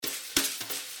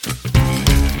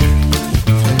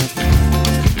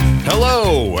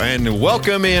And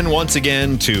welcome in once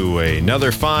again to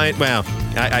another fine... Well,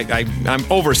 I'm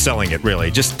overselling it,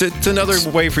 really. Just it's another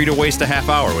way for you to waste a half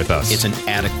hour with us. It's an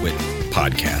adequate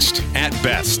podcast. At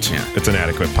best, it's an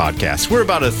adequate podcast. We're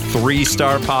about a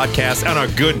 3-star podcast on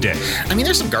a good day. I mean,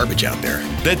 there's some garbage out there.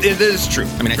 That it is true.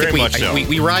 I mean, I think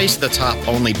we rise to the top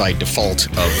only by default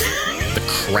of the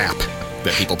crap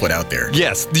that people put out there.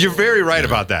 Yes, you're very right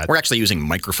about that. We're actually using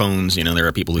microphones. You know, there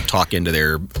are people who talk into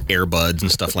their earbuds and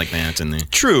stuff like that.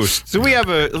 And True. So we have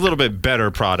a little bit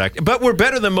better product, but we're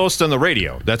better than most on the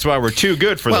radio. That's why we're too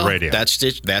good for the radio. That's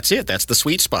it. That's the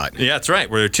sweet spot. Yeah, that's right.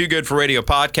 We're too good for radio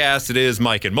podcast. It is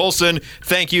Mike and Molson.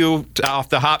 Thank you off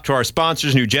the hop to our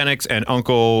sponsors, Nugenics and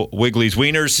Uncle Wiggly's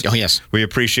Wieners. Oh, yes. We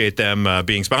appreciate them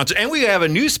being sponsored. And we have a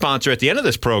new sponsor at the end of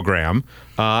this program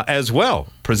as well,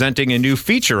 presenting a new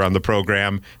feature on the program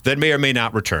that may or may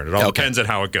not return. It all depends on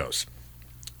how it goes.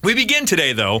 We begin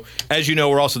today, though. As you know,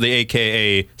 we're also the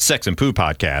AKA Sex and Poo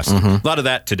podcast. A lot of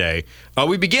that today.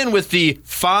 We begin with the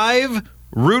 5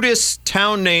 rudest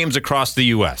town names across the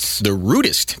U.S. The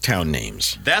rudest town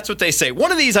names. That's what they say.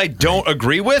 One of these I don't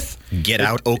agree with. Get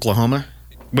out, Oklahoma.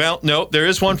 Well, no, there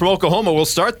is one from Oklahoma. We'll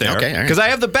start there. Okay, all right. Because I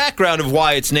have the background of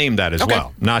why it's named that as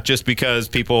well. Not just because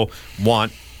people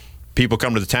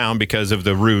come to the town because of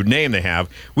the rude name they have.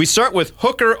 We start with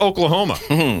Hooker, Oklahoma.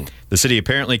 The city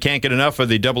apparently can't get enough of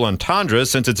the double entendre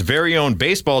since its very own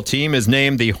baseball team is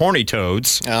named the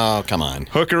Horneytoads. Oh, come on.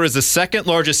 Hooker is the second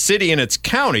largest city in its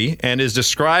county and is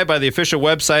described by the official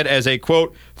website as a,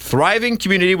 quote, thriving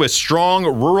community with strong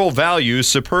rural values,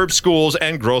 superb schools,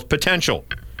 and growth potential.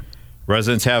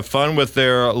 Residents have fun with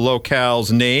their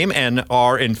locale's name and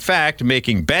are, in fact,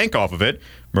 making bank off of it.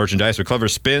 Merchandise with clever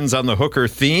spins on the Hooker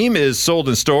theme is sold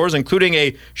in stores, including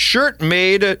a shirt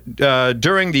made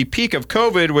during the peak of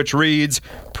COVID, which reads,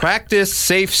 Practice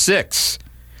Safe 6,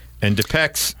 and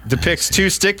depicts 2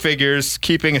 stick figures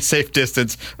keeping a safe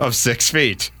distance of 6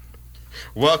 feet.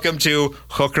 Welcome to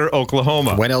Hooker,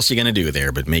 Oklahoma. What else are you going to do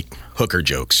there but make hooker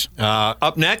jokes?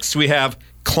 Up next, we have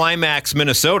Climax,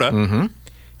 Minnesota.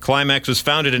 Climax was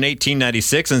founded in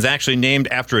 1896 and is actually named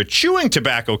after a chewing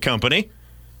tobacco company.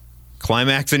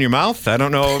 Climax in your mouth? I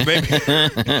don't know. Maybe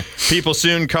people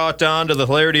soon caught on to the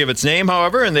hilarity of its name,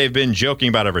 however, and they've been joking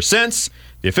about it ever since.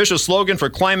 The official slogan for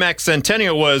Climax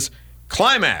Centennial was,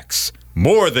 Climax,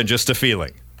 more than just a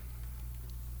feeling.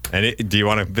 And do you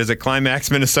want to visit Climax,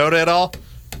 Minnesota at all?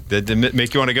 Did it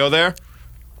make you want to go there?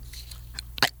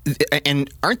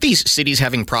 And aren't these cities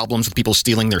having problems with people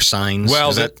stealing their signs? Well,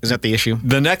 is that the issue?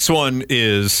 The next one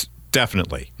is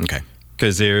definitely. Okay.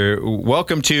 Because they're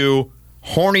welcome to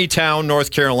Horneytown,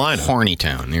 North Carolina.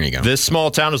 Horneytown, there you go. This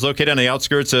small town is located on the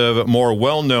outskirts of more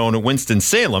well-known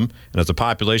Winston-Salem and has a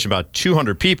population of about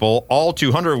 200 people, all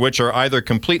 200 of which are either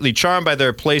completely charmed by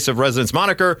their place of residence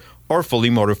moniker or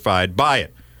fully mortified by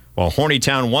it. While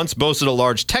Horneytown once boasted a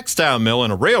large textile mill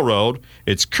and a railroad,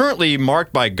 it's currently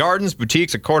marked by gardens,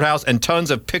 boutiques, a courthouse, and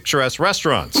tons of picturesque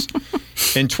restaurants.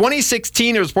 In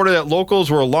 2016, it was reported that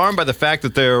locals were alarmed by the fact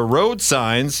that their road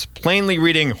signs, plainly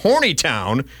reading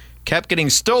Horneytown, kept getting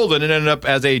stolen and ended up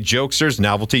as a jokester's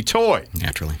novelty toy.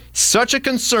 Naturally. Such a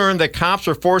concern that cops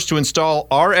were forced to install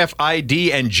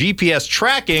RFID and GPS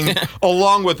tracking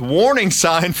along with warning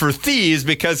sign for thieves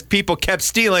because people kept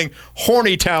stealing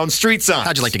Horneytown street signs.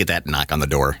 How'd you like to get that knock on the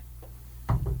door?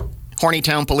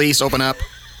 Horneytown police, open up.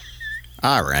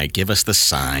 All right, give us the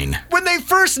sign. When they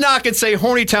first knock and say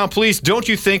Horneytown police, don't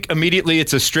you think immediately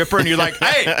it's a stripper? And you're like,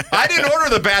 hey, I didn't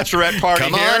order the bachelorette party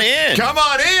Come here. on in. Come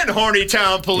on in,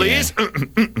 Horneytown police.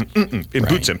 Yeah. In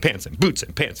boots and pants and boots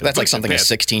and pants. That's like something a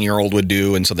 16-year-old would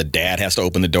do, and so the dad has to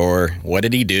open the door. What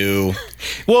did he do?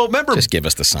 Well, remember... Just give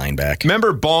us the sign back.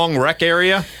 Remember Bong Rec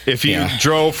area? If you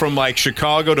drove from like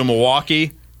Chicago to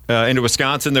Milwaukee... into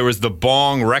Wisconsin, there was the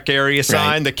Bong Rec area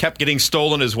sign that kept getting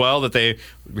stolen as well. That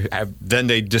then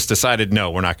they just decided, no,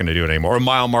 we're not going to do it anymore. A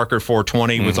mile marker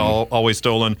 420 was always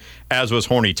stolen, as was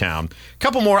Horneytown. A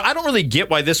couple more. I don't really get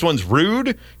why this one's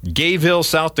rude. Gayville,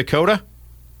 South Dakota.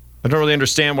 I don't really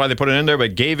understand why they put it in there,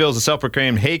 but Gayville is the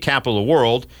self-proclaimed hay capital of the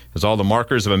world. Has all the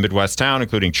markers of a Midwest town,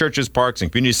 including churches, parks, and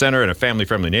community center, and a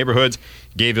family-friendly neighborhoods.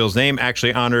 Gayville's name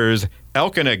actually honors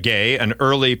Elkanah Gay, an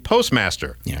early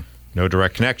postmaster. Yeah. No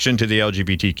direct connection to the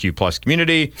LGBTQ plus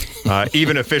community.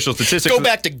 Even official statistics. Go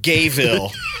back to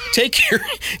Gayville. take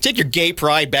your gay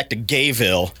pride back to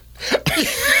Gayville.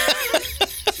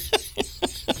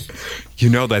 You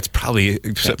know, that's probably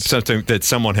something that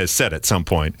someone has said at some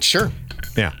point. Sure.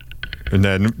 Yeah. And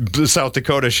then South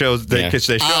Dakota shows they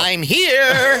show. I'm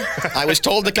here. I was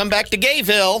told to come back to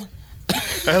Gayville.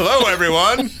 Hello,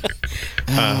 everyone.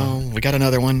 We got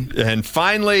another one. And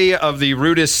finally, of the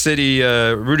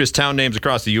rudest town names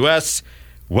across the U.S.,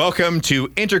 Welcome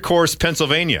to Intercourse,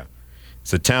 Pennsylvania.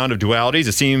 It's a town of dualities.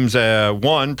 It seems,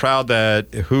 one, proud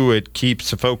that who it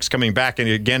keeps folks coming back and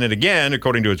again,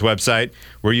 according to its website,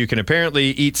 where you can apparently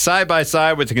eat side by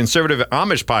side with the conservative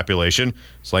Amish population.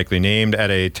 It's likely named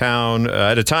at a time,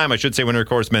 I should say, when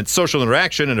intercourse meant social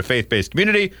interaction in a faith-based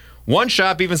community. One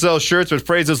shop even sells shirts with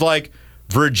phrases like,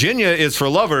 Virginia is for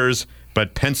lovers,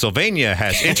 but Pennsylvania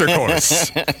has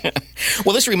intercourse.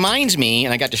 Well, this reminds me,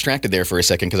 and I got distracted there for a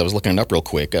second because I was looking it up real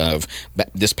quick, of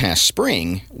this past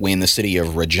spring when the city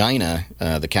of Regina,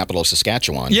 the capital of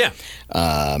Saskatchewan,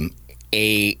 there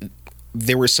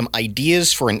were some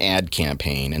ideas for an ad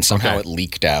campaign, and somehow it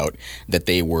leaked out that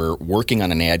they were working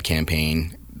on an ad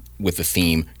campaign with the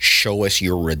theme, Show Us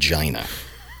Your Regina.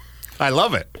 I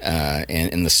love it.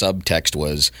 And the subtext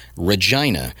was,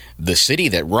 Regina, the city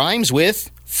that rhymes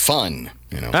with fun.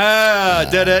 And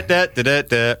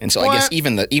so I guess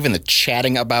even the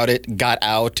chatting about it got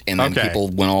out, and then people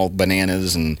went all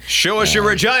bananas. And Show us your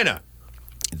Regina.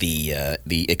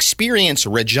 The Experience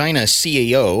Regina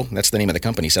CEO, that's the name of the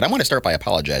company, said, I want to start by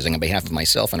apologizing on behalf of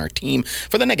myself and our team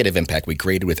for the negative impact we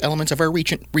created with elements of our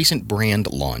recent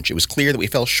brand launch. It was clear that we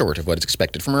fell short of what is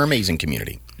expected from our amazing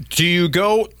community.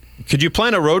 Could you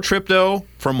plan a road trip, though,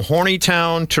 from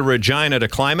Horneytown to Regina to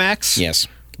Climax? Yes.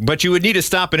 But you would need to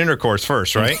stop at intercourse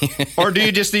first, right? Or do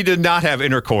you just need to not have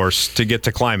intercourse to get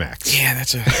to Climax? Yeah,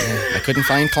 I couldn't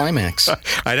find Climax.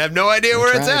 I'd have no idea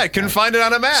where it's at. Couldn't find it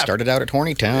on a map. Started out at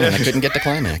Horneytown, and I couldn't get to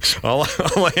Climax. All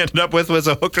I ended up with was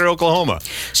a Hooker, Oklahoma.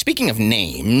 Speaking of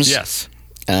names. Yes.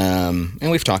 And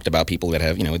we've talked about people that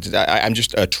have, I'm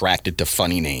just attracted to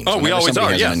funny names. Oh, we always are,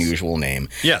 has an unusual name.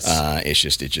 Yes. It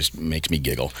just makes me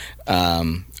giggle.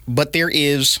 But there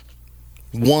is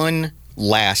one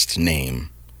last name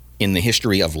in the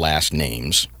history of last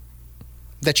names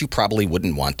that you probably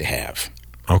wouldn't want to have.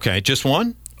 Okay, just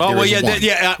one? Oh, well,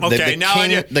 yeah, okay.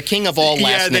 The king of all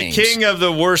last names. Yeah, the king of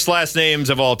the worst last names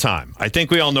of all time. I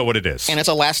think we all know what it is. And it's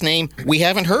a last name we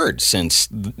haven't heard since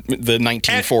the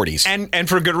 1940s. And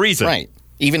for good reason. Right.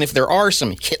 Even if there are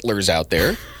some Hitlers out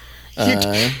there.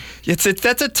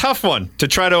 That's a tough one to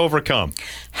try to overcome.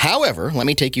 However, let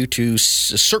me take you to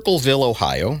Circleville,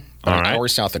 Ohio, an hour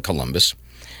south of Columbus,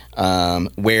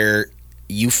 where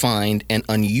you find an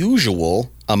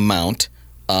unusual amount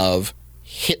of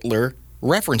Hitler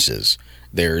references.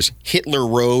 There's Hitler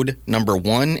Road number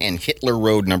 1 and Hitler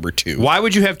Road number 2. Why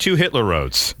would you have two Hitler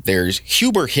roads? There's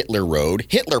Huber Hitler Road,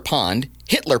 Hitler Pond,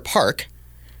 Hitler Park.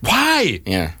 Why?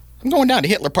 Yeah. I'm going down to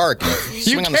Hitler Park and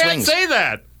swing on the swings. You can't say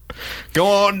that. Go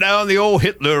on down the old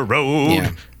Hitler Road.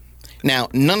 Yeah. Now,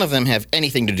 none of them have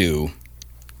anything to do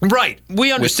right.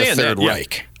 We understand with the Third that.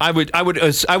 Reich. Yeah.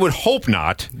 I would hope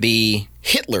not. The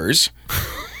Hitlers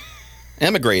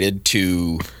emigrated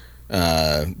to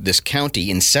this county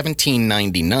in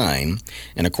 1799,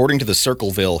 and according to the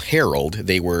Circleville Herald,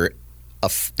 they were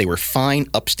fine,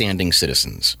 upstanding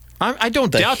citizens. I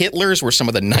don't doubt the Hitlers were some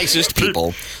of the nicest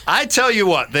people. I tell you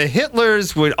what, the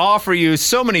Hitlers would offer you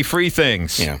so many free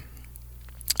things. Yeah.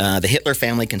 The Hitler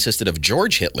family consisted of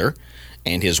George Hitler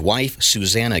and his wife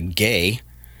Susanna Gay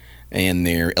and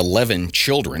their 11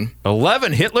 children.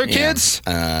 11 Hitler kids?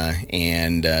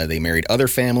 And they married other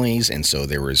families, and so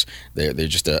there's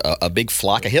just a big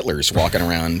flock of Hitlers walking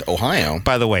around Ohio.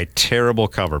 By the way, terrible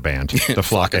cover band, the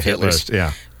Flock of Hitlers.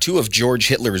 Yeah. 2 of George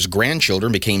Hitler's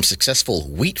grandchildren became successful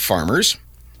wheat farmers.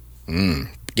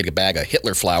 Get a bag of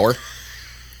Hitler flour.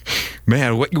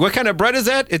 Man, what kind of bread is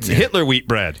that? It's Hitler wheat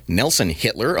bread. Nelson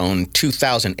Hitler owned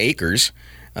 2,000 acres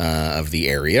of the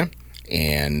area.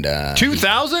 And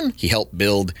 2,000? He helped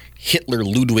build Hitler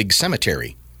Ludwig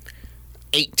Cemetery.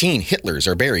 18 Hitlers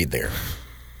are buried there.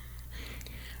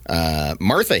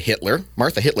 Martha Hitler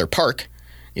Park.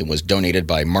 It was donated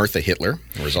by Martha Hitler.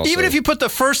 There was also, even if you put the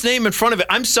first name in front of it,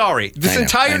 I'm sorry. This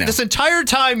entire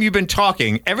time you've been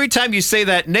talking, every time you say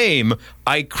that name,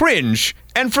 I cringe,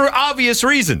 and for obvious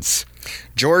reasons.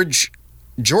 George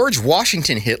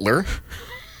Washington Hitler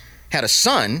had a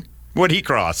son. What'd he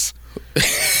cross?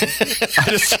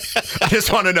 I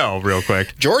just want to know real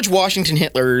quick. George Washington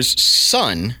Hitler's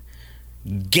son,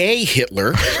 Gay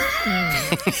Hitler.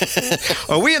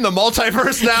 Are we in the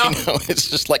multiverse now? No, it's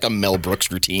just like a Mel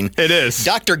Brooks routine. It is.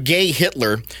 Dr. Gay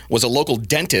Hitler was a local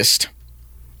dentist.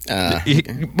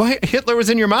 Hitler was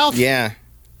in your mouth? Yeah.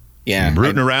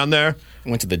 Rooting around there? I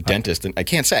went to the dentist, and I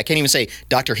can't even say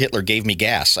Dr. Hitler gave me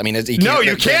gas. I mean, you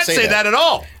can't say that at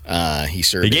all.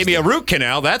 He gave me a root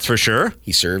canal, that's for sure.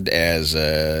 He served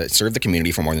the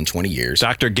community for more than 20 years.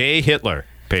 Dr. Gay Hitler.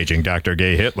 Paging Dr.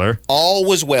 Gay Hitler. All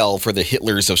was well for the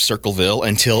Hitlers of Circleville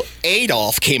until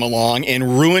Adolf came along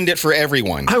and ruined it for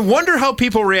everyone. I wonder how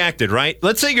people reacted, right?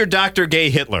 Let's say you're Dr. Gay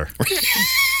Hitler.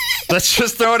 Let's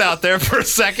just throw it out there for a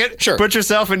second. Sure. Put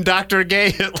yourself in Dr.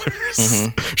 Gay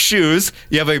Hitler's shoes.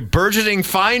 You have a burgeoning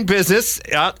fine business,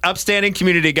 upstanding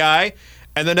community guy,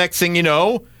 and the next thing you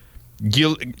know,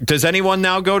 does anyone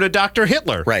now go to Dr.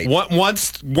 Hitler? Right.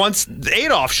 Once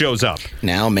Adolf shows up.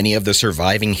 Now, many of the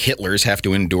surviving Hitlers have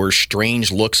to endure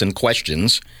strange looks and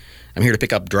questions. I'm here to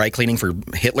pick up dry cleaning for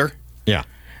Hitler. Yeah.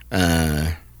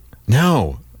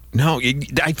 No.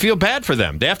 I feel bad for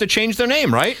them. They have to change their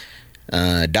name, right?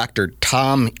 Dr.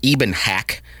 Tom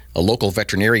Ebenhack, a local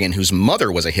veterinarian whose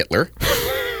mother was a Hitler.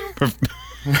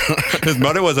 His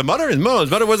mother was a mother? His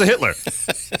mother was a Hitler.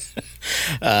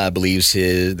 Believes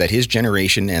that his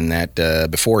generation and that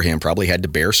before him probably had to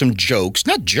bear some jokes.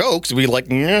 Not jokes. We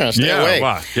stay away.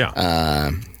 Wow,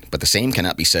 yeah. But the same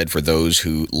cannot be said for those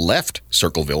who left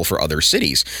Circleville for other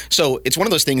cities. So it's one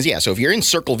of those things, yeah. So if you're in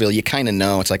Circleville, you kind of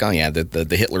know. It's like, oh, yeah, the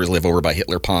Hitlers live over by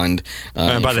Hitler Pond.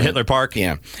 By the Hitler Park?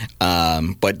 Yeah.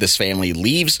 But this family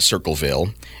leaves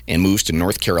Circleville and moves to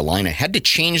North Carolina. Had to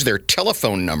change their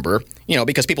telephone number,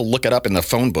 because people look it up in the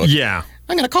phone book. Yeah.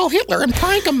 I'm going to call Hitler and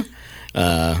prank him.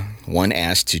 One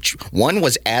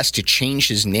was asked to change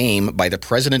his name by the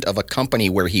president of a company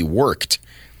where he worked.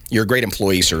 You're a great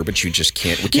employee, sir, but you just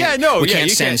can't. We can't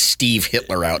send Steve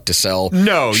Hitler out to sell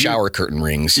shower curtain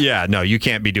rings. Yeah, no, you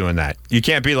can't be doing that. You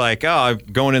can't be like, oh, I'm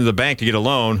going into the bank to get a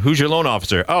loan. Who's your loan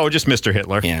officer? Oh, just Mr.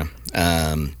 Hitler. Yeah.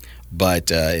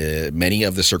 But many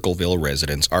of the Circleville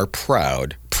residents are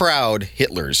proud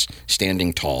Hitlers,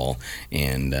 standing tall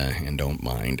and don't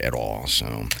mind at all.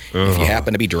 So if you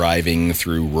happen to be driving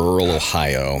through rural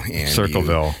Ohio and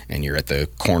Circleville, and you're at the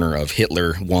corner of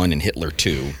Hitler 1 and Hitler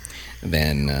 2,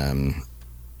 then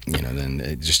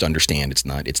just understand it's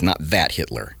not that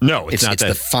Hitler. No, it's not. It's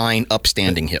the fine,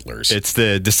 upstanding Hitlers. It's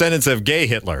the descendants of Gay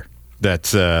Hitler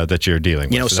that you're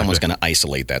dealing with. Someone's going to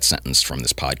isolate that sentence from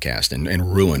this podcast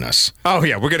and ruin us. Oh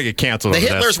yeah, we're going to get canceled. The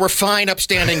Hitlers were fine,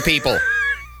 upstanding people.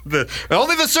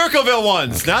 Only the Circleville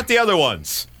ones, not the other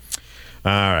ones.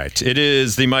 All right. It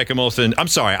is the Micah Molson. I'm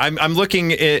sorry. I'm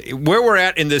looking at where we're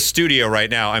at in this studio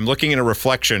right now. I'm looking in a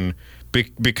reflection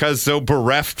because so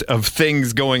bereft of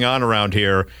things going on around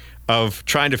here, of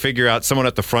trying to figure out someone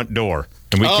at the front door.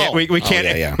 And we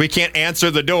can't answer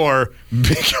the door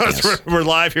because we're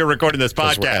live here recording this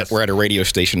podcast. We're at a radio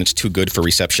station. It's too good for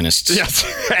receptionists. Yes,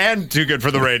 and too good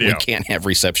for the radio. We can't have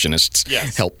receptionists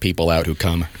help people out who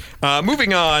come.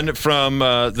 Moving on from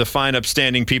the fine,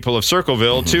 upstanding people of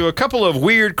Circleville to a couple of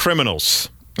weird criminals.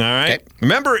 All right. Okay.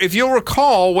 Remember, if you'll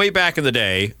recall, way back in the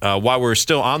day, while we're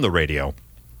still on the radio,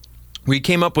 we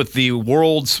came up with the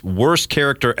world's worst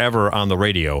character ever on the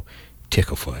radio,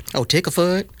 Ticklefoot. Oh,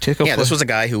 Ticklefoot. Yeah, this was a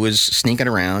guy who was sneaking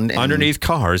around underneath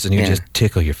cars, and he'd just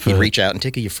tickle your foot. He'd reach out and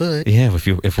tickle your foot. Yeah,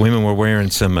 if women were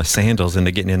wearing some sandals and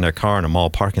they're getting in their car in a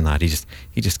mall parking lot, he's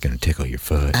just going to tickle your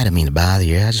foot. I didn't mean to bother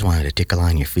you. I just wanted to tickle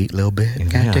on your feet a little bit.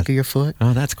 Can I tickle your foot?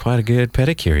 Oh, that's quite a good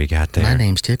pedicure you got there. My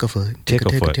name's Ticklefoot.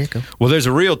 Ticklefoot. Tickle. Well, there's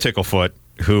a real Ticklefoot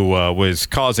who was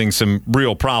causing some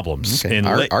real problems. Okay.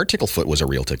 Our Ticklefoot was a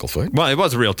real Ticklefoot. Well, it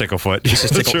was a real Ticklefoot. This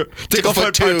is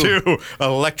Ticklefoot 2.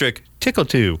 Electric Tickle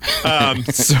 2.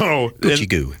 Gucci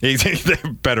goo.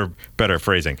 Better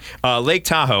phrasing. Lake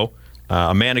Tahoe,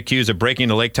 a man accused of breaking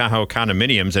into Lake Tahoe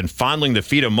condominiums and fondling the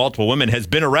feet of multiple women has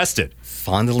been arrested.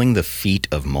 Fondling the feet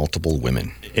of multiple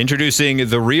women. Introducing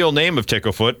the real name of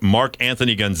Ticklefoot, Mark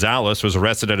Anthony Gonzalez was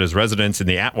arrested at his residence in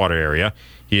the Atwater area.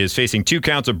 He is facing 2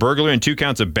 counts of burglary and 2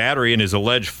 counts of battery in his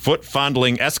alleged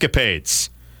foot-fondling escapades.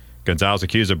 Gonzalez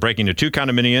accused of breaking into 2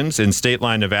 condominiums in State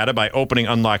Line, Nevada by opening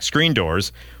unlocked screen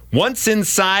doors. Once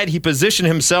inside, he positioned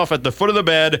himself at the foot of the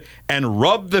bed and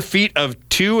rubbed the feet of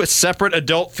 2 separate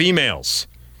adult females,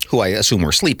 who I assume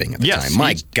were sleeping at the time.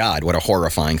 My God, what a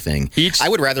horrifying thing. I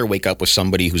would rather wake up with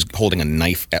somebody who's holding a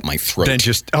knife at my throat than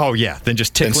just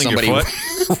tickling your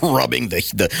foot. Rubbing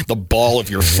the ball of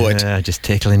your foot. Just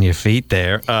tickling your feet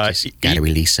there. Got to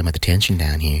release some of the tension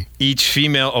down here. Each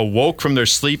female awoke from their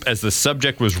sleep as the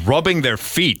subject was rubbing their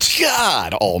feet.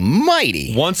 God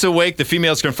almighty. Once awake, the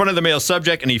females confronted the male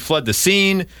subject and he fled the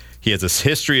scene. He has a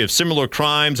history of similar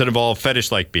crimes that involve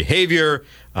fetish-like behavior,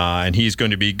 and he's going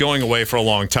to be going away for a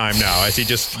long time now, as he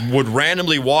just would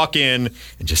randomly walk in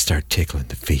and just start tickling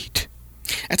the feet.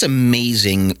 That's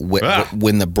amazing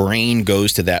when the brain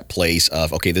goes to that place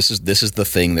of, okay, this is the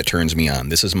thing that turns me on.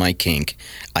 This is my kink.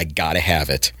 I gotta have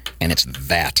it, and it's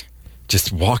that.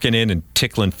 Just walking in and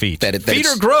tickling feet. Feet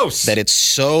are gross. That it's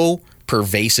so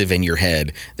pervasive in your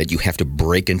head that you have to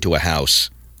break into a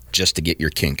house just to get your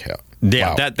kink out.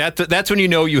 Yeah, Wow. that's when you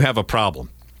know you have a problem.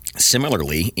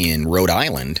 Similarly, in Rhode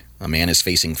Island, a man is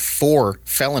facing 4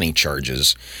 felony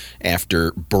charges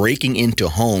after breaking into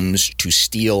homes to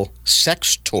steal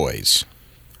sex toys.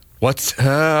 What's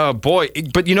boy?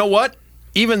 But you know what?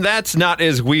 Even that's not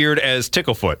as weird as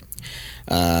Ticklefoot.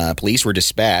 Police were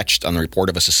dispatched on the report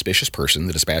of a suspicious person.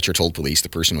 The dispatcher told police the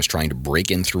person was trying to break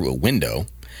in through a window.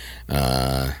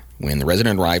 When the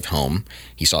resident arrived home,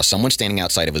 he saw someone standing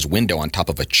outside of his window on top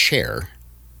of a chair.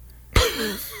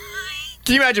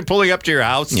 Can you imagine pulling up to your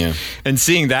house and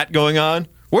seeing that going on?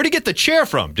 Where'd he get the chair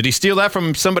from? Did he steal that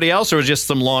from somebody else, or was it just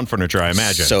some lawn furniture, I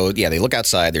imagine? So, yeah, they look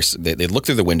outside. They look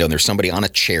through the window, and there's somebody on a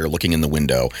chair looking in the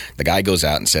window. The guy goes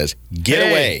out and says,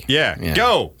 "Get away." Yeah,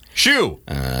 go. Shoo.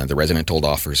 The resident told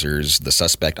officers the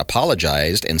suspect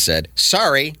apologized and said,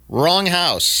 "Sorry, wrong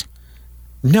house."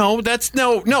 No, that's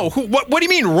no. What do you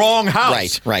mean wrong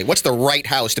house? Right. What's the right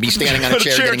house to be standing on a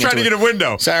chair trying to get a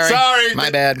window? Sorry, my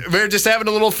bad. We're just having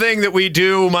a little thing that we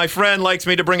do. My friend likes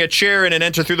me to bring a chair in and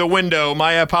enter through the window.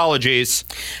 My apologies.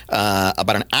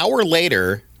 About an hour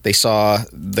later, they saw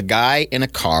the guy in a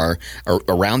car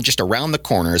around the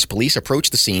corner. As police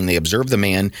approached the scene, they observed the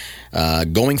man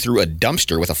going through a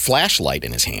dumpster with a flashlight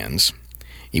in his hands.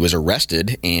 He was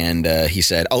arrested, and he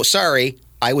said, "Oh, sorry,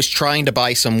 I was trying to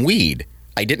buy some weed.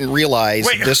 I didn't realize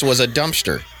this was a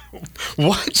dumpster."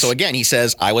 What? So again, he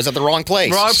says, "I was at the wrong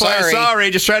place. Wrong place.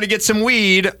 Sorry, just trying to get some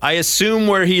weed." I assume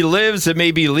where he lives it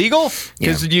may be legal?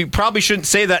 Because you probably shouldn't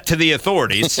say that to the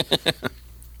authorities.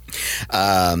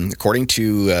 According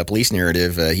to police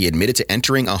narrative, he admitted to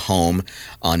entering a home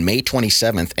on May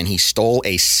 27th, and he stole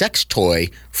a sex toy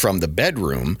from the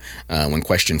bedroom. When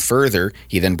questioned further,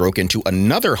 he then broke into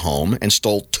another home and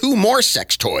stole 2 more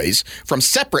sex toys from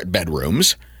separate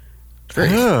bedrooms.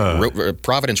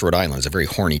 Providence, Rhode Island is a very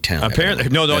horny town. Apparently.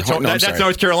 That's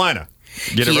North Carolina.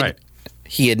 Get it right.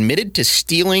 He admitted to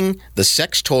stealing the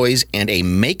sex toys and a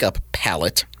makeup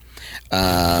palette,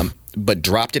 but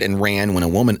dropped it and ran when a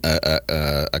woman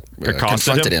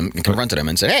confronted him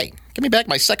and said, "Hey, give me back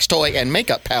my sex toy and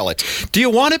makeup palette." Do you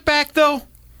want it back, though?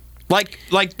 Like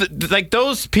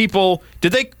those people,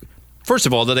 did they, first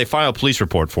of all, did they file a police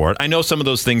report for it? I know some of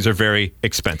those things are very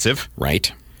expensive. Right.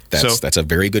 That's a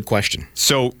very good question.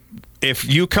 So if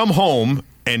you come home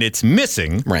and it's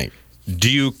missing, right?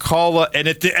 Do you call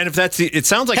if that's it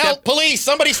sounds like help, police!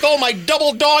 Somebody stole my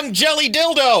double dong jelly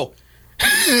dildo.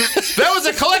 That was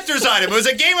a collector's item. It was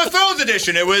a Game of Thrones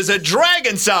edition. It was a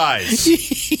dragon size.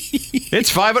 It's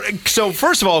 500. So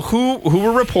first of all,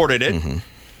 who reported it? Mm-hmm.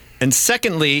 And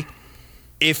secondly,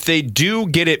 if they do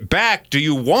get it back, do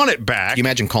you want it back? Can you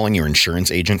imagine calling your insurance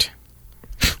agent?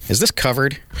 Is this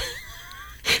covered?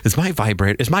 Is my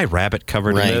rabbit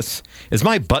covered in this? Is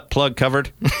my butt plug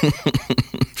covered?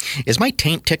 Is my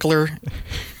taint tickler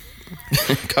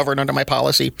covered under my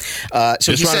policy? Just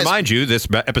want to remind you, this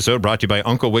episode brought to you by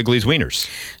Uncle Wiggley's Wieners.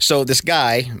 So this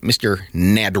guy, Mr.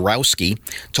 Nadrowski,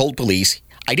 told police,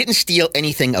 "I didn't steal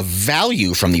anything of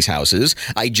value from these houses.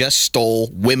 I just stole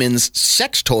women's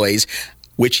sex toys,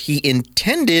 which he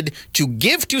intended to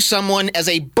give to someone as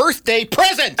a birthday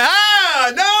present."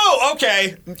 No!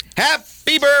 Okay.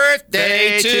 Happy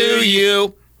birthday to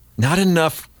you. Not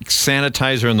enough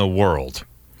sanitizer in the world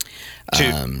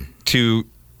to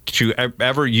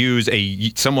ever use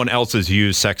someone else's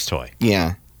used sex toy.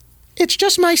 Yeah. It's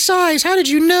just my size. How did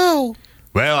you know?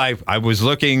 Well, I was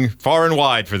looking far and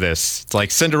wide for this. It's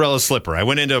like Cinderella's slipper. I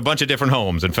went into a bunch of different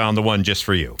homes and found the one just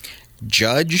for you.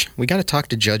 Judge, we got to talk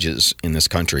to judges in this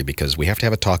country because we have to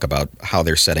have a talk about how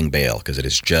they're setting bail because it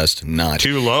is just not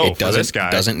too low for this guy.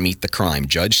 It doesn't meet the crime.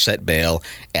 Judge set bail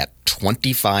at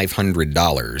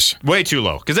 $2,500. Way too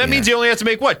low because that means he only has to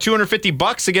make what,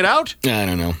 $250 to get out? I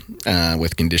don't know.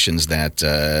 With conditions that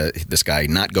this guy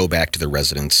not go back to the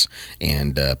residence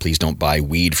and please don't buy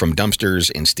weed from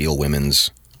dumpsters and steal women's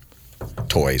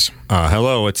toys.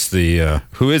 Hello, it's the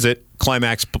who is it?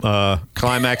 Climax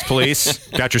Police.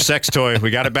 Got your sex toy. We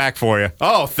got it back for you.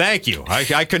 Oh, thank you.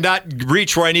 I could not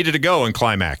reach where I needed to go in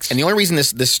Climax. And the only reason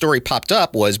this story popped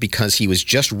up was because he was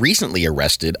just recently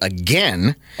arrested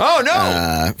again. Oh,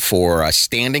 no. For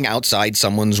standing outside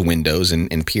someone's windows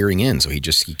and peering in. So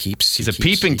he's a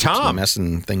peeping Tom.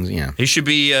 Messing things, yeah. He should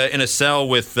be in a cell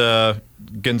with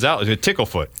Gonzalez,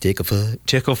 Ticklefoot.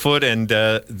 Ticklefoot and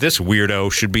this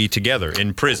weirdo should be together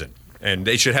in prison. And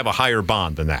they should have a higher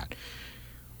bond than that.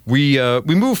 We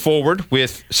move forward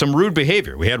with some rude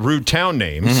behavior. We had rude town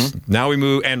names. Mm-hmm. Now we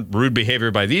move, and rude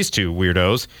behavior by these two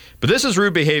weirdos. But this is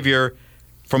rude behavior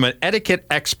from an etiquette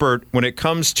expert when it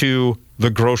comes to the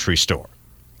grocery store.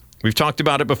 We've talked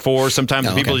about it before.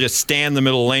 Sometimes people just stand in the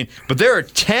middle of the lane. But there are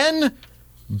 10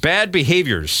 bad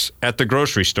behaviors at the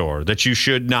grocery store that you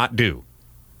should not do.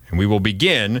 And we will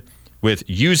begin with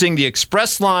using the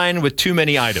express line with too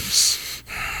many items.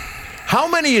 How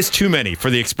many is too many for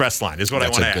the express line is what I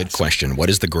want to ask. That's a good question. What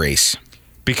is the grace?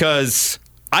 Because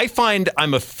I find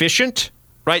I'm efficient,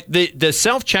 right? The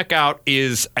self-checkout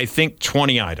is, I think,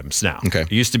 20 items now. Okay.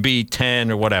 It used to be 10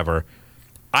 or whatever.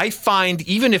 I find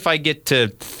even if I get to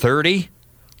 30,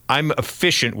 I'm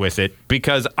efficient with it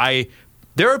because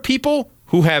there are people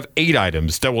who have 8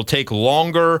 items that will take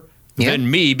longer than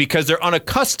me because they're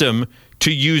unaccustomed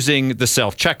to using the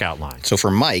self-checkout line. So for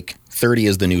Mike, 30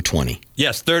 is the new 20.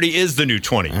 Yes, 30 is the new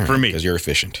 20 for me. Because you're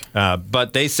efficient.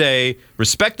 But they say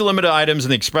respect the limited items in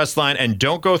the express line and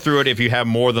don't go through it if you have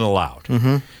more than allowed.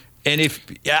 Mm-hmm. And if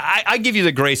I give you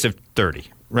the grace of 30,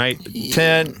 right?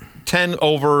 10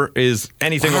 over is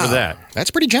anything over that.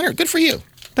 That's pretty generous. Good for you.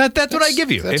 That's what I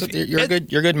give you. You're a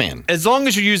good man. As long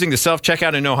as you're using the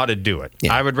self-checkout and know how to do it.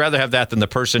 Yeah. I would rather have that than the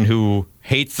person who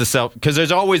hates the self, because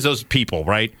there's always those people,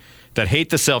 right, that hate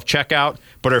the self-checkout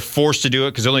but are forced to do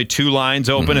it because only 2 lines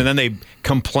open, and then they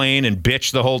complain and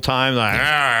bitch the whole time,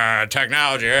 like,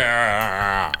 technology.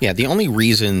 Yeah, the only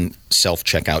reason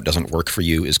self-checkout doesn't work for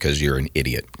you is because you're an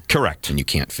idiot. Correct. And you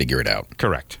can't figure it out.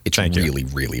 Correct. It's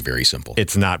really very simple.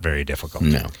 It's not very difficult.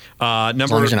 No.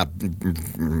 As long as you're not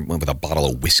with a bottle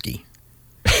of whiskey.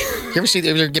 You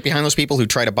ever get behind those people who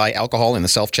try to buy alcohol in the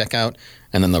self-checkout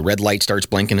and then the red light starts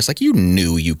blinking? It's like, you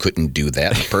knew you couldn't do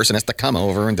that. The person has to come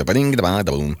over and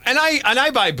boom. And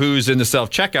I buy booze in the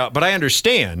self-checkout, but I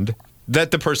understand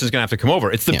that the person's going to have to come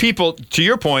over. It's the people, to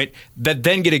your point, that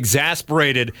then get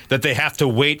exasperated that they have to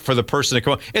wait for the person to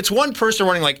come over. It's one person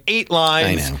running like 8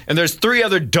 lines, and there's 3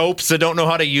 other dopes that don't know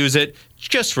how to use it.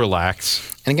 Just relax.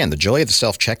 And again, the joy of the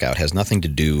self-checkout has nothing to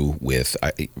do with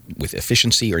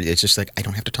efficiency, or it's just like I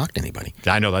don't have to talk to anybody.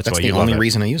 I know that's why you the love only it.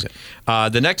 reason I use it.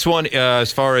 The next one,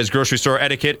 as far as grocery store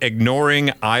etiquette, ignoring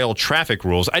aisle traffic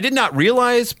rules. I did not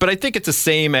realize, but I think it's the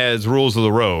same as rules of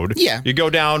the road. Yeah. You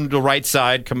go down the right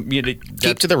side.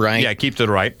 Keep to the right. Yeah, keep to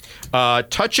the right.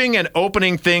 Touching and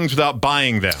opening things without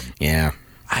buying them. Yeah.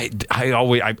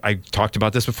 I talked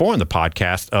about this before in the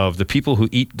podcast of the people who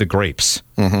eat the grapes.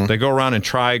 Mm-hmm. They go around and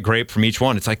try a grape from each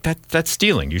one. It's like that's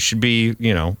stealing. You should be,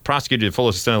 prosecuted to the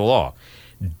fullest extent of the law.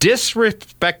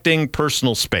 Disrespecting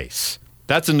personal space.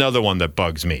 That's another one that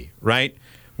bugs me, right?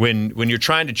 When you're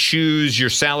trying to choose your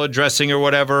salad dressing or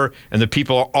whatever, and the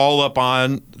people are all up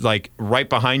on, like, right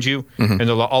behind you, and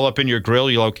they're all up in your grill,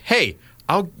 you're like, hey,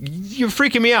 you're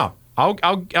freaking me out.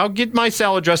 I'll get my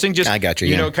salad dressing. Just, I got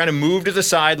you. Kind of move to the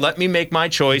side. Let me make my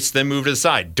choice, then move to the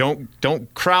side.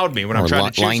 Don't crowd me when I'm trying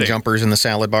to choose line things. Jumpers in the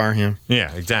salad bar.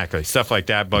 Yeah, exactly. Stuff like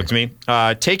that bugs me.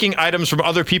 Taking items from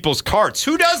other people's carts.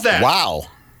 Who does that? Wow.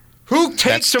 Who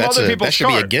takes from other people's carts? That should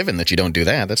be a given that you don't do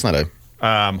that. That's not a...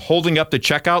 Holding up the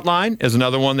checkout line is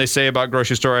another one they say about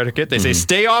grocery store etiquette. They say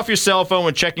stay off your cell phone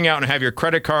when checking out and have your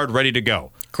credit card ready to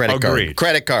go.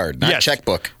 Credit card, not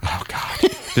checkbook. Oh,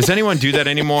 God. Does anyone do that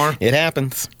anymore? It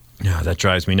happens. No, that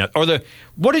drives me nuts. Or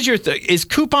what is your is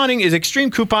couponing? Is extreme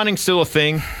couponing still a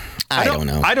thing? I don't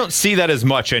know. I don't see that as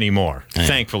much anymore.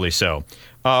 Thankfully, so.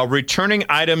 Returning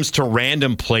items to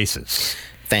random places.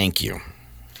 Thank you.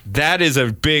 That is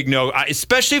a big no,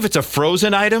 especially if it's a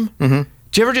frozen item. Mm-hmm.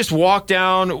 Do you ever just walk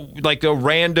down like a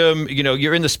random,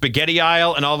 you're in the spaghetti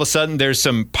aisle and all of a sudden there's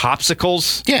some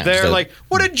popsicles there? Like,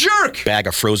 what a jerk! Bag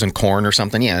of frozen corn or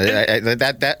something. Yeah,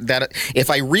 that if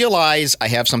I realize I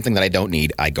have something that I don't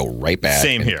need, I go right back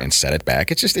and set it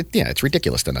back. It's just, it's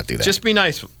ridiculous to not do that. Just be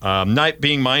nice. Not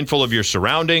being mindful of your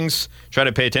surroundings. Try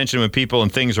to pay attention when people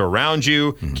and things are around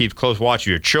you. Mm-hmm. Keep close watch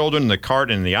of your children in the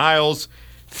cart and in the aisles.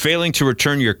 Failing to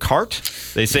return your cart,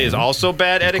 they say, is also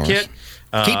bad etiquette.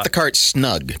 Keep the cart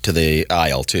snug to the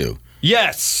aisle, too.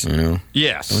 Yes.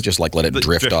 Yes. Don't just let it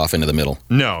drift off into the middle.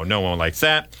 No one likes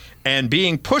that. And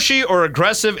being pushy or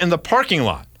aggressive in the parking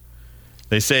lot.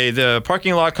 They say the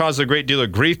parking lot causes a great deal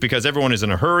of grief because everyone is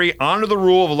in a hurry. Honor the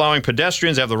rule of allowing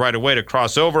pedestrians to have the right of way to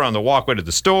cross over on the walkway to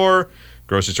the store.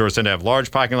 Grocery stores tend to have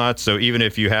large parking lots, so even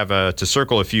if you have to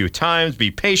circle a few times,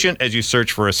 be patient as you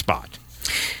search for a spot.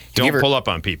 Don't pull up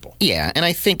on people. Yeah, and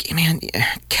I think, man,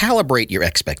 calibrate your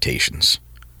expectations.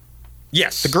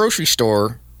 Yes. The grocery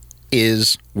store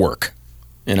is work.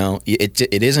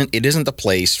 It isn't the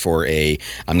place for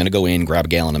I'm going to go in, grab a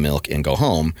gallon of milk, and go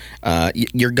home.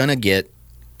 You're going to get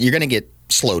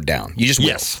slowed down. You just will.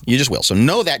 Yes. You just will. So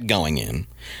know that going in.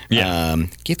 Yeah.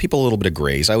 Give people a little bit of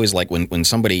grace. I always like when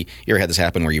somebody, you ever had this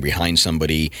happen where you're behind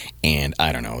somebody and,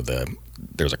 I don't know,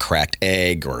 there's a cracked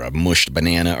egg or a mushed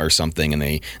banana or something, and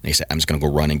they say, I'm just going to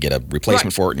go run and get a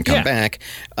replacement for it and come back.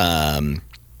 And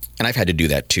I've had to do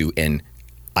that too, and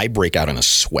I break out in a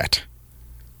sweat.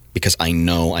 because I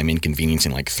know I'm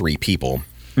inconveniencing like 3 people.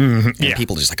 And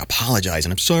people just like apologize,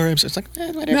 and I'm sorry. It's like,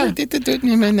 whatever.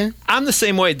 No. I'm the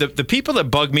same way. The people that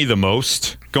bug me the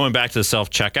most, going back to the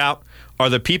self-checkout, are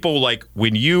the people like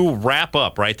when you wrap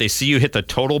up, right? They see you hit the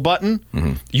total button,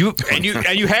 you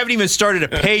haven't even started to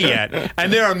pay yet,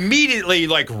 and they're immediately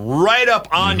like right up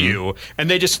on you, and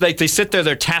they just like they sit there,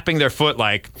 they're tapping their foot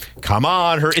like, "Come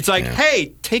on, it's like,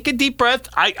 hey, take a deep breath.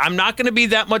 I'm not going to be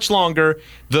that much longer.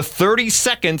 The 30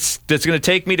 seconds that's going to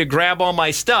take me to grab all my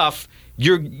stuff,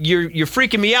 you're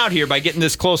freaking me out here by getting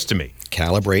this close to me.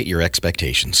 Calibrate your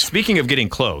expectations. Speaking of getting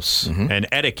close and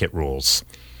etiquette rules.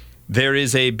 There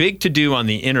is a big to-do on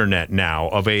the internet now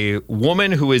of a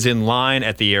woman who is in line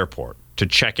at the airport to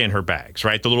check in her bags,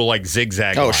 right? The little like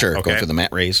zigzag line, sure. Okay? Go through the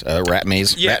rat maze. The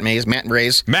mat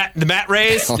raise. The mat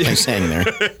raise. What am I saying there?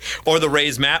 Or the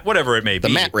raised mat, whatever it may be.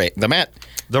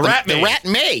 The rat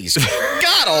maze.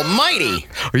 God almighty.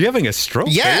 Are you having a stroke?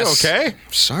 Yes. Are you okay?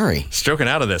 Sorry. Stroking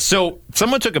out of this. So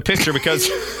someone took a picture because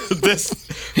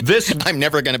this I'm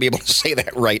never going to be able to say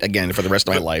that right again for the rest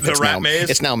of my life. The rat maze?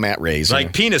 It's now mat raise.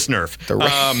 Like penis nerf.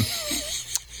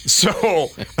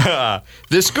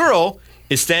 This girl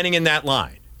is standing in that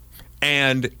line.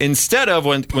 And instead of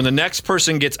when the next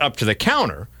person gets up to the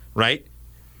counter, right?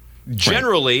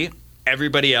 Generally,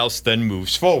 everybody else then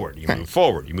moves forward. You move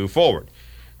forward. You move forward.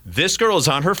 This girl is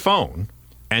on her phone,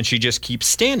 and she just keeps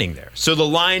standing there. So the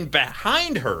line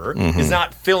behind her is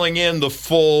not filling in the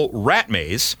full rat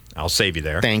maze. I'll save you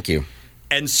there. Thank you.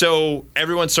 And so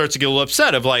everyone starts to get a little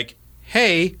upset of like,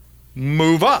 hey,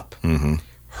 move up.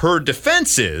 Her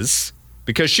defense is,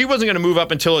 because she wasn't going to move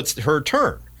up until it's her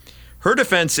turn. Her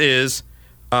defense is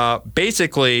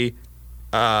basically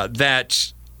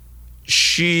that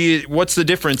what's the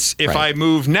difference if I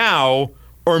move now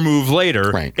or move later?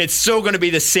 Right. It's still going to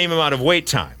be the same amount of wait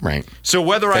time. Right. So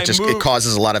whether it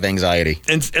causes a lot of anxiety.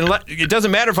 And it doesn't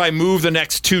matter if I move the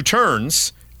next 2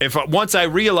 turns. Once I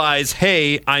realize,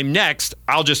 hey, I'm next,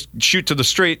 I'll just shoot to the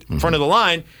straight front of the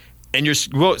line, and you're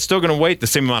still going to wait the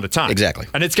same amount of time. Exactly.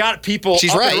 And it's got people.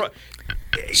 She's right.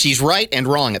 She's right and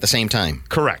wrong at the same time.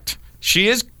 Correct. She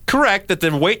is correct that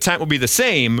the wait time will be the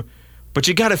same, but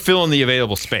you got to fill in the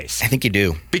available space. I think you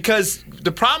do. Because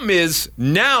the problem is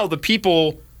now the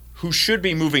people who should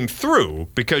be moving through,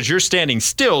 because you're standing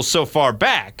still so far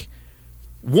back,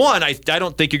 one, I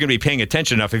don't think you're going to be paying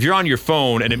attention enough. If you're on your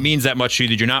phone and it means that much to you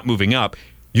that you're not moving up,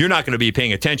 you're not going to be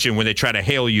paying attention when they try to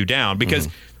hail you down. Because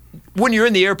when you're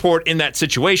in the airport in that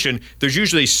situation, there's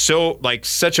usually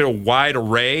such a wide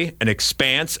array and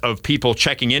expanse of people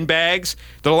checking in bags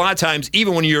that a lot of times,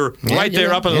 even when you're up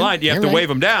on the line, you have to wave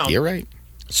them down. You're right.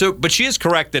 So, but she is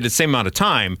correct that it's the same amount of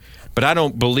time, but I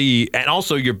don't believe, and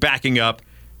also you're backing up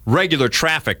regular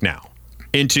traffic now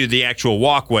into the actual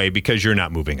walkway because you're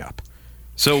not moving up.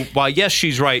 So while, yes,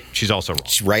 she's right, she's also wrong.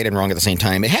 She's right and wrong at the same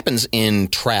time. It happens in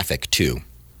traffic, too.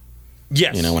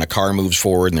 Yes. You know, when a car moves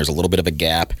forward and there's a little bit of a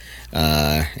gap,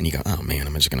 and you go, oh, man,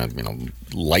 I'm just going to,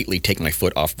 lightly take my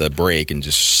foot off the brake and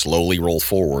just slowly roll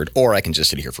forward, or I can just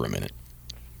sit here for a minute.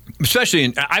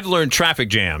 Especially, I've learned traffic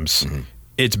jams,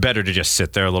 it's better to just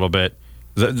sit there a little bit.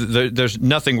 There's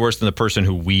nothing worse than the person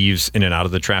who weaves in and out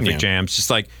of the traffic jams. Just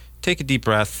like, take a deep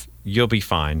breath, you'll be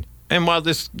fine. And while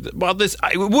this,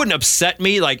 it wouldn't upset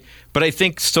me, but I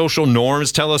think social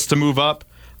norms tell us to move up.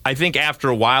 I think after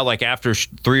a while, after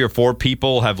 3 or 4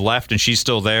 people have left and she's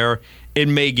still there, it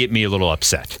may get me a little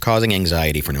upset. Causing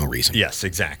anxiety for no reason. Yes,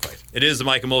 exactly. It is the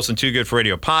Mike and Molson Too Good for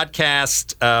Radio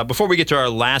podcast. Before we get to our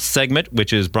last segment,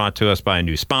 which is brought to us by a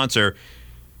new sponsor,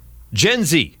 Gen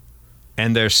Z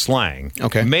and their slang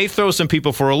may throw some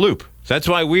people for a loop. That's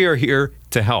why we are here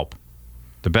to help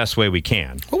the best way we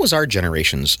can. What was our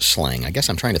generation's slang? I guess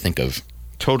I'm trying to think of...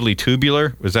 Totally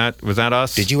tubular? Was that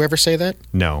us? Did you ever say that?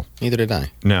 No. Neither did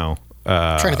I. No.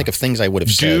 I'm trying to think of things I would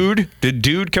have said. Dude? Did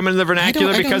dude come into the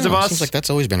vernacular because of us? Seems like that's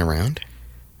always been around.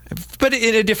 But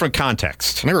in a different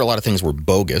context. I remember a lot of things were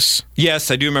bogus.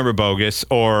 Yes, I do remember bogus.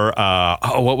 Or,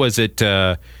 what was it?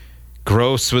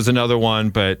 Gross was another one,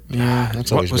 but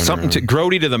that's always been something around.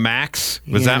 Grody to the max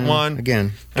was that one.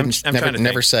 Again, I'm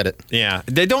never said it. Yeah,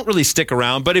 they don't really stick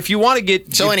around. But if you want to get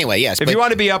if you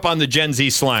want to be up on the Gen Z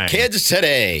slang, kids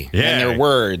today and their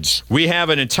words, we have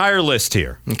an entire list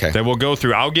here that we'll go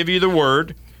through. I'll give you the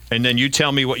word, and then you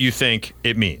tell me what you think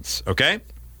it means. Okay?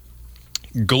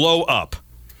 Glow up.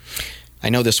 I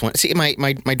know this one. See,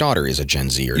 my daughter is a Gen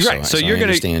Zer, right. So you're I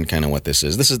understand kind of what this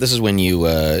is. This is when you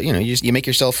you make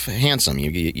yourself handsome.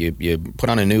 You put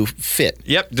on a new fit.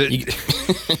 Yep. Is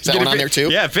that one on there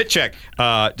too? Yeah, fit check.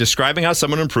 Describing how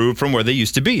someone improved from where they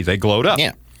used to be. They glowed up.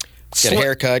 Yeah. Get a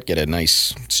haircut, get a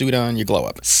nice suit on, you glow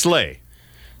up. Slay.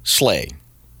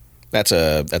 That's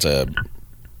a.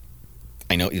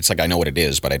 I know it's like I know what it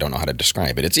is, but I don't know how to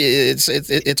describe it.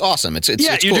 It's awesome. It's you're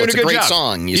cool. doing It's a a good great job.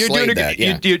 song. You're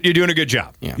doing a good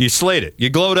job. Yeah. You slayed it. You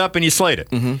glowed up and you slayed it.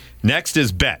 Mm-hmm. Next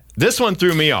is bet. This one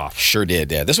threw me off. Sure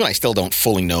did. Yeah. This one I still don't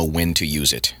fully know when to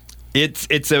use it. It's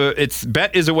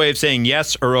bet is a way of saying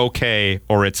yes or okay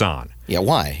or it's on. Yeah.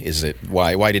 Why is it?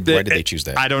 Why did they choose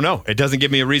that? I don't know. It doesn't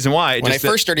give me a reason why. When I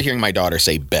first started hearing my daughter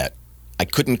say bet, I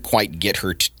couldn't quite get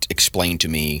her to explain to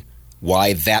me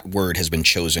why that word has been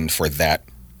chosen for that.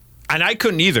 And I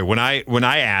couldn't either. When I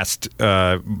asked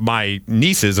my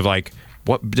nieces of like,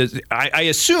 what does I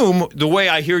assume the way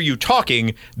I hear you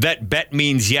talking that bet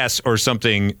means yes or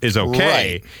something is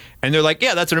okay, right. And they're like,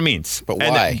 yeah, that's what it means. But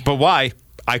why? But why?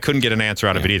 I couldn't get an answer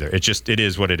out of it either. It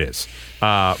is what it is.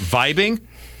 Vibing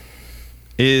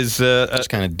is Just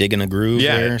kind of digging a groove.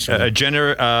 yeah,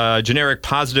 there, a generic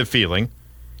positive feeling.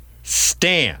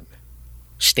 Stan.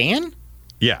 Stan?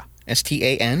 Yeah.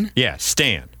 STAN? Yeah.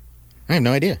 Stan. I have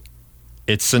no idea.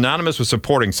 It's synonymous with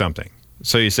supporting something.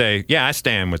 So you say, yeah, I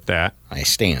stand with that. I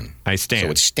stand. So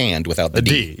it's stand without the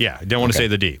D. Yeah, don't want to say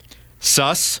the D.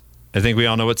 Sus. I think we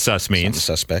all know what sus means. Something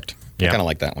suspect. Yeah. I kind of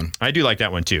like that one. I do like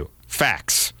that one too.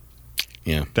 Facts.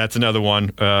 Yeah. That's another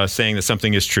one saying that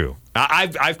something is true.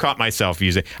 I've caught myself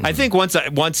using it. I think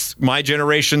once my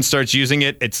generation starts using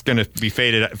it, it's going to be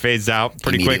phased out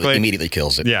pretty quickly. Immediately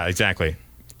kills it. Yeah, exactly.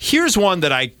 Here's one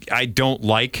that I don't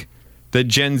like that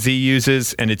Gen Z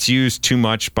uses, and it's used too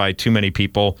much by too many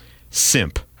people.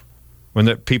 Simp. When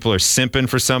the people are simping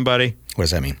for somebody. What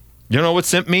does that mean? You don't know what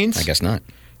simp means? I guess not.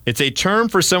 It's a term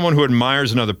for someone who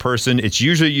admires another person. It's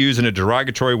usually used in a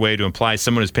derogatory way to imply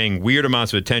someone is paying weird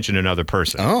amounts of attention to another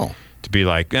person. Oh. To be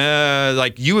like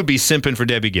you would be simping for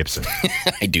Debbie Gibson.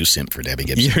 I do simp for Debbie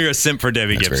Gibson. You're a simp for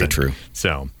Debbie Gibson. That's very true.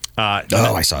 So.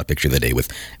 I saw a picture the other day with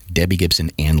Debbie Gibson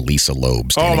and Lisa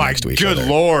Loeb standing next to each other. Good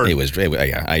Lord. It was,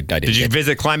 yeah, I didn't. Did you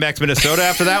visit Climax, Minnesota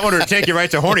after that one, or take you right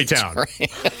to Horneytown?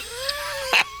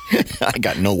 I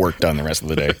got no work done the rest of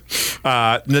the day.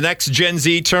 The next Gen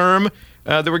Z term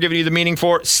that we're giving you the meaning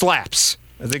for, slaps.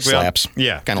 I think slaps.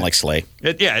 Yeah. Kind of like slay.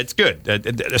 It's good.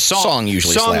 A song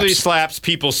usually slaps. Song usually slaps,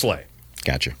 people slay.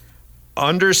 Gotcha.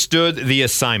 Understood the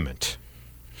assignment.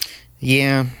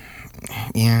 Yeah.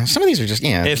 Yeah. Some of these are just,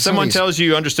 yeah. If someone tells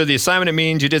you understood the assignment, it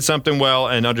means you did something well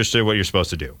and understood what you're supposed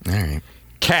to do. All right.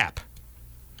 Cap.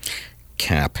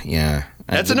 Cap, yeah.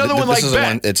 That's another one like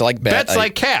bet. It's like bet. Bet's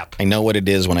like cap. I know what it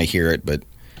is when I hear it, but...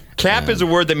 Cap is a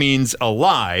word that means a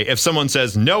lie. If someone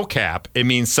says no cap, it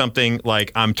means something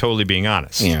like I'm totally being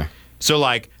honest. Yeah. So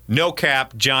like, no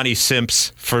cap, Johnny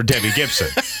simps for Debbie Gibson.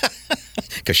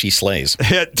 Because she slays.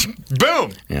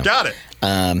 Boom. Yeah. Got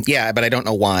it. Yeah, but I don't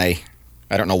know why.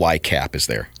 I don't know why cap is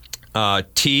there.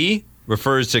 Tea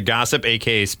refers to gossip,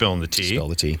 a.k.a. spilling the tea. Spill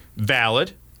the tea.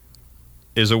 Valid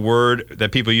is a word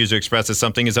that people use to express that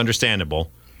something is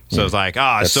understandable. So it's like,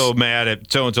 so mad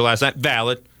at so-and-so last night.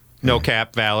 Valid. No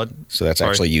cap, valid. So that's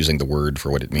actually using the word for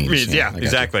what it means. Yeah,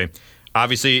 exactly.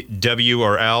 Obviously, W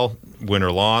or L, win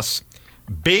or loss.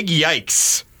 Big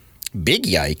yikes. Big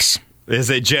yikes is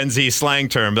a Gen Z slang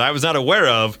term that I was not aware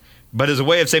of, but is a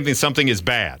way of saying something is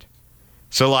bad.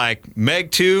 So like, Meg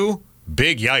 2,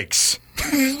 big yikes.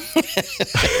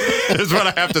 Is what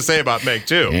I have to say about Meg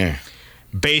 2. Yeah.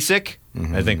 Basic,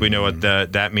 I think we know what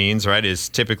that means, right? Is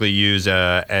typically used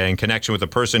in connection with a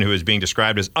person who is being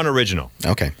described as unoriginal.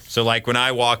 Okay. So like when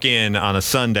I walk in on a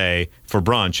Sunday for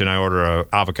brunch and I order an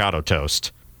avocado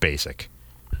toast, basic.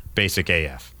 Basic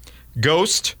AF.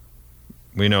 Ghost,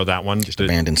 we know that one. Just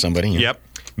abandon somebody. Yeah. Yep.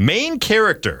 Main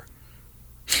character.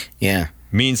 Yeah.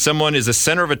 Means someone is the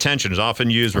center of attention, is often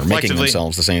used reflexively. Making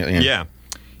themselves the same. Yeah.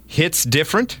 Hits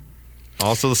different.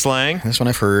 Also the slang. This one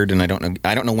I've heard, and I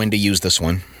don't know when to use this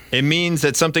one. It means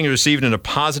that something is received in a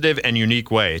positive and unique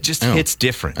way. It just hits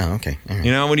different. Oh, okay. Right.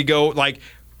 You know, when you go, like,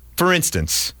 for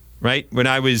instance, right, when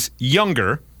I was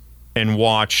younger and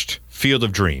watched Field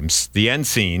of Dreams, the end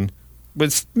scene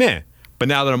was meh. But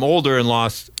now that I'm older and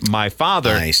lost my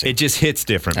father, it just hits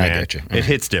different, man. I get you. It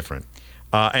hits different.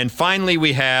 And finally,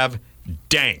 we have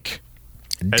dank.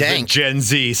 Dank. As a Gen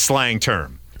Z slang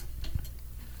term.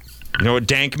 You know what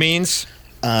dank means?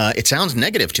 It sounds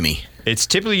negative to me. It's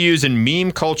typically used in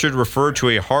meme culture to refer to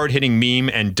a hard-hitting meme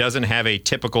and doesn't have a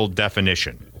typical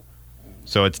definition.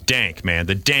 So it's dank, man.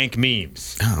 The dank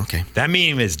memes. Oh, okay. That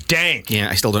meme is dank. Yeah,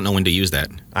 I still don't know when to use that.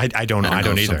 I don't know. I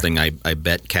don't either. Something I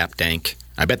bet cap dank.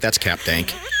 I bet that's cap dank.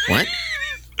 What?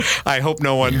 I hope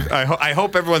no one. Yeah. I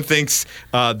hope everyone thinks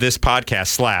this podcast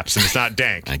slaps and it's not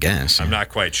dank. I guess. I'm not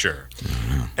quite sure.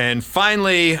 And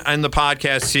finally, on the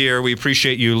podcast here, we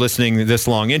appreciate you listening this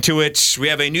long into it. We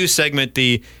have a new segment,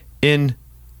 the In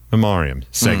Memoriam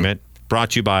segment.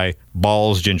 brought to you by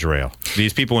Balls Ginger Ale.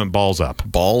 These people went balls up.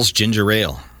 Balls Ginger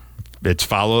Ale. It's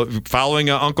following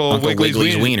Uncle Wiggly's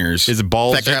Wieners. Is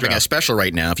balls. In fact, they're having a special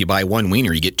right now. If you buy one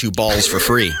wiener, you get 2 balls for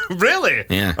free. Really?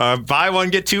 Yeah. Buy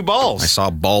one, get 2 balls. I saw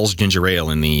Balls Ginger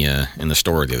Ale in the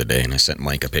store the other day, and I sent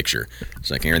Mike a picture. It's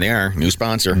like, here they are, new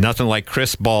sponsor. Nothing like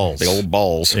crisp balls. The old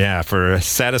balls. Yeah, for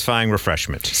satisfying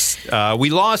refreshment. We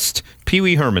lost Pee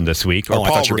Wee Herman this week. I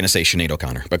thought you were going to say Sinead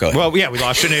O'Connor, but go ahead. Well, yeah, we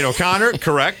lost Sinead O'Connor.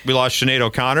 Correct. We lost Sinead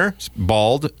O'Connor,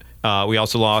 bald. We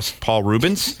also lost Paul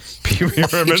Rubens. Pee Wee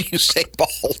Herman. Did you say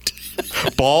bald?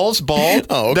 Balls, bald.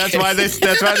 Oh, okay.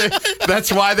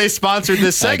 That's why they sponsored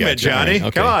this segment, Johnny.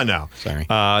 Okay. Come on now. Sorry.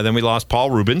 Then we lost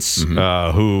Paul Rubens,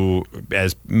 who,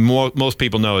 as most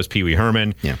people know, is Pee Wee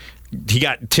Herman. Yeah. He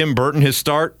got Tim Burton his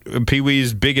start, Pee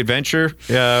Wee's Big Adventure,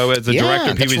 as the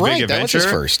director of Pee Wee's Big Adventure. That was his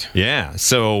first. Yeah.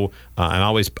 So,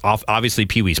 and obviously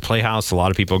Pee Wee's Playhouse. A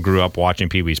lot of people grew up watching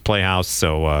Pee Wee's Playhouse.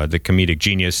 So, the comedic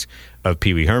genius of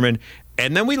Pee Wee Herman.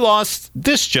 And then we lost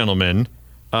this gentleman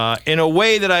in a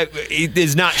way that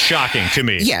is not shocking to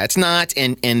me. Yeah, it's not,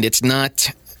 and it's not.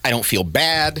 I don't feel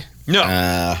bad. No,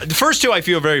 the first 2 I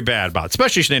feel very bad about,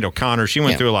 especially Sinead O'Connor. She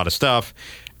went through a lot of stuff.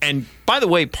 And by the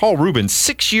way, Paul Rubens,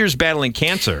 6 years battling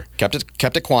cancer, kept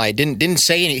it quiet. Didn't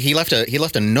say anything. He left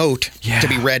a note to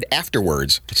be read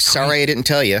afterwards. Sorry, I didn't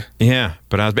tell you. Yeah,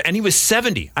 and he was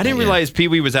 70. I didn't realize Pee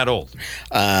Wee was that old.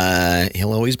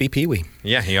 He'll always be Pee Wee.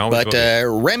 Yeah, he always. But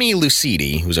Remy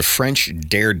Lucidi, who's a French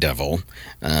daredevil,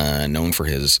 known for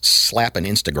his slapping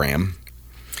Instagram,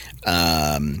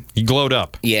 he glowed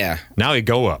up. Yeah. Now he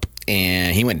go up,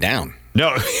 and he went down.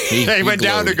 No, he went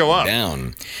down to go up.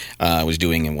 Down. Was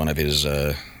doing one of his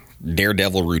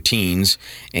daredevil routines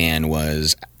and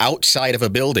was outside of a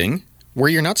building where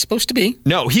you're not supposed to be.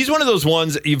 No, he's one of those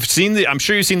ones I'm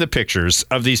sure you've seen the pictures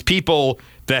of these people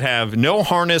that have no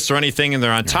harness or anything, and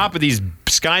they're on top of these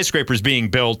skyscrapers being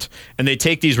built, and they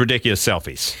take these ridiculous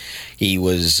selfies. He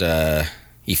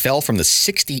fell from the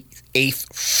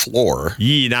 68th floor.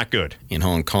 Not good. In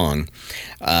Hong Kong.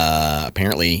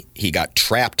 Apparently, he got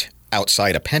trapped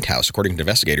outside a penthouse. According to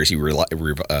investigators, he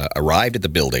arrived at the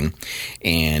building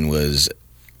and was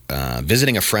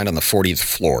visiting a friend on the 40th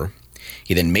floor.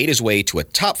 He then made his way to a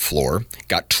top floor,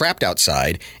 got trapped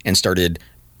outside, and started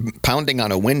pounding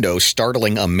on a window,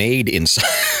 startling a maid inside.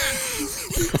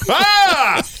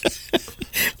 Ah!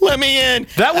 Let me in.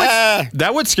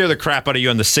 That would scare the crap out of you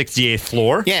on the 68th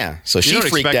floor. Yeah. So she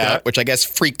freaked out, which I guess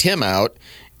freaked him out,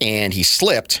 and he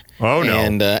slipped. Oh, no.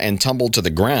 And tumbled to the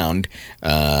ground.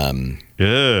 Yeah.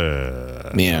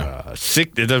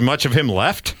 Is there much of him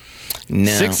left?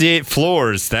 No. 68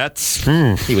 floors. That's.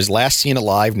 He was last seen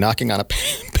alive knocking on a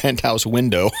penthouse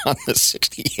window on the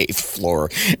 68th floor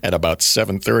at about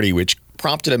 7:30, which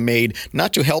prompted a maid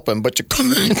not to help him, but to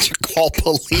call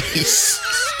police.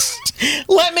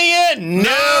 Let me in.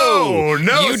 No,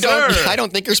 you don't. Sir. I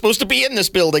don't think you're supposed to be in this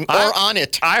building or on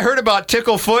it. I heard about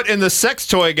Ticklefoot and the sex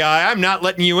toy guy. I'm not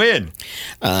letting you in.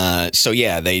 I'm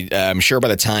sure by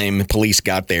the time police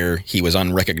got there, he was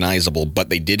unrecognizable, but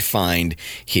they did find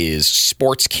his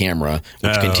sports camera,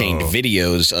 which contained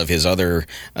videos of his other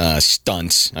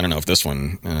stunts. I don't know if this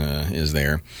one is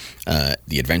there.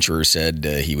 The adventurer said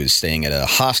he was staying at a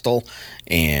hostel,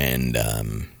 and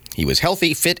he was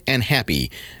healthy, fit, and happy.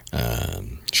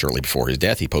 Shortly before his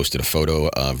death, he posted a photo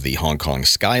of the Hong Kong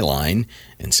skyline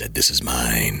and said, "This is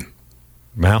mine."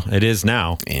 Well, it is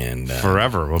now. And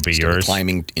forever will be yours.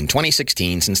 Climbing in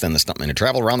 2016. Since then, the stuntman had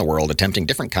traveled around the world attempting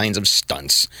different kinds of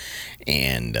stunts.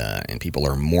 And people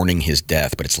are mourning his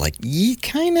death. But it's like,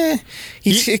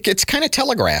 it's kind of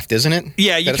telegraphed, isn't it?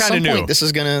 Yeah, you kind of knew. Point, this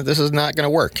is not gonna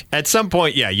work. At some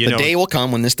point, yeah. The day will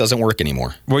come when this doesn't work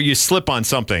anymore. Where you slip on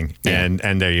something,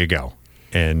 and there you go.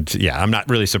 And, yeah, I'm not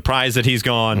really surprised that he's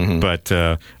gone, but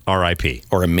R.I.P.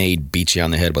 Or a maid beats you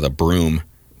on the head with a broom.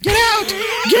 Get out!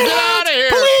 Get out of here!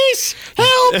 Police!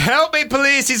 Help! Help me,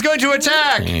 police! He's going to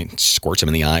attack! And squirts him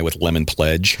in the eye with lemon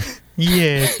pledge.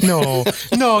 Yes, no,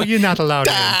 you're not allowed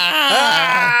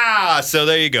in. So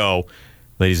there you go.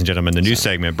 Ladies and gentlemen, the new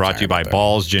segment brought to you by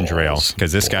Balls Ginger Ale,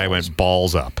 because this guy went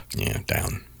balls up. Yeah,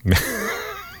 down.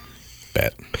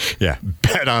 Bet. Yeah,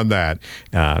 bet on that.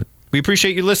 We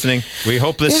appreciate you listening. We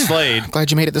hope this slayed.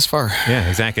 Glad you made it this far. Yeah,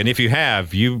 exactly. And if you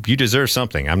have, you deserve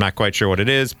something. I'm not quite sure what it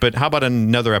is, but how about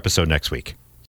another episode next week?